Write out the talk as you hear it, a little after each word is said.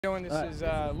This is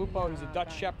Lupo. He's a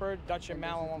Dutch Shepherd, Dutch and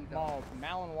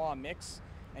Malinois mix,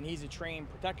 and he's a trained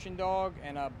protection dog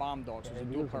and a bomb dog, so he's a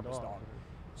dual-purpose dog.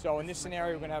 So in this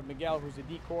scenario, we're going to have Miguel, who's a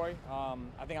decoy. I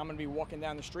think I'm going to be walking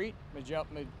down the street.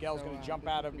 Miguel's going to jump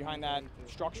out of behind that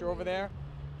structure over there.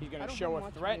 He's going to show a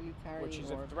threat, which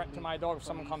is a threat to my dog. If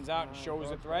someone comes out and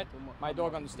shows a threat, my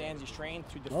dog understands he's trained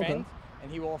to defend,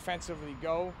 and he will offensively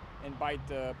go and bite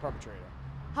the perpetrator.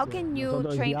 How can you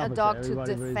train a dog to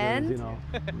defend?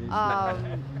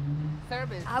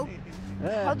 Service. How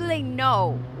do they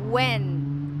know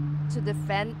when to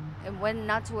defend and when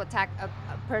not to attack a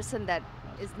person that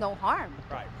is no harm?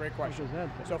 Right, great question.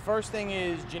 So first thing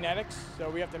is genetics. So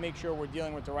we have to make sure we're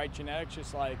dealing with the right genetics,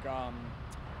 just like a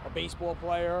baseball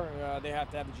player. They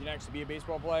have to have the genetics to be a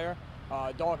baseball player.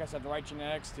 A dog has to have the right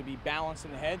genetics to be balanced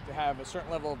in the head, to have a certain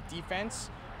level of defense,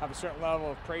 have a certain level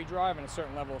of prey drive, and a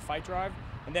certain level of fight drive.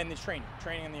 And then there's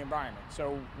training in the environment.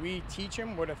 So we teach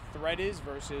him what a threat is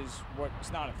versus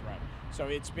what's not a threat. So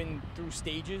it's been through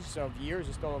stages of years.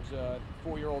 This dog's a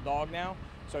 4-year-old dog now.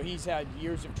 So he's had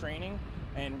years of training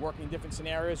and working different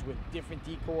scenarios with different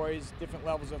decoys, different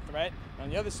levels of threat. And on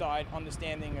the other side,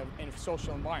 understanding of in a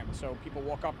social environment. So people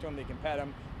walk up to him, they can pet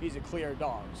him. He's a clear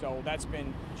dog. So that's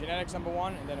been genetics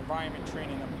 #1, and then environment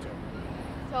training #2.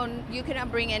 So you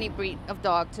cannot bring any breed of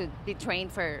dog to be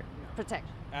trained for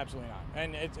protection? Absolutely not.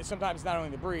 And sometimes it's not only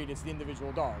the breed, it's the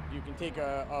individual dog. You can take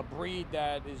a breed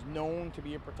that is known to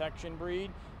be a protection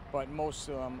breed, but most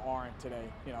of them aren't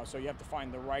today. So you have to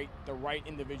find the right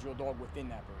individual dog within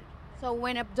that breed. So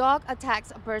when a dog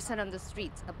attacks a person on the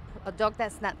streets, a dog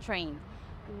that's not trained,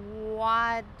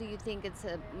 what do you think it's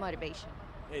a motivation?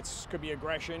 It could be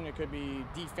aggression, it could be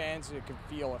defense, it could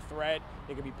feel a threat,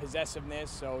 it could be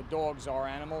possessiveness. So dogs are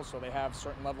animals, so they have a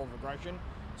certain level of aggression.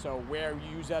 So where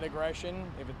you use that aggression,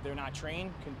 if they're not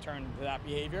trained, can turn into that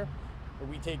behavior. But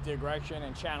we take the aggression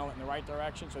and channel it in the right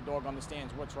direction so the dog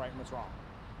understands what's right and what's wrong.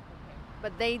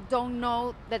 But they don't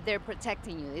know that they're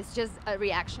protecting you. It's just a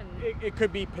reaction. It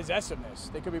could be possessiveness.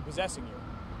 They could be possessing you.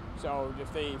 So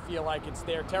if they feel like it's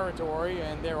their territory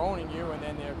and they're owning you, and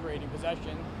then they're creating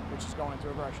possession, which is going into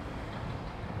aggression.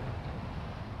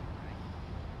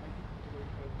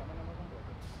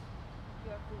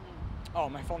 Oh,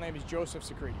 my full name is Joseph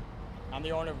Secreti. I'm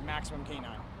the owner of Maximum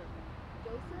Canine.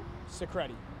 Joseph?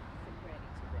 Secreti.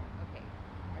 Okay.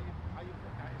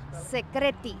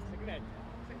 Secreti.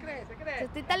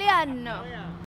 Secreti italiano.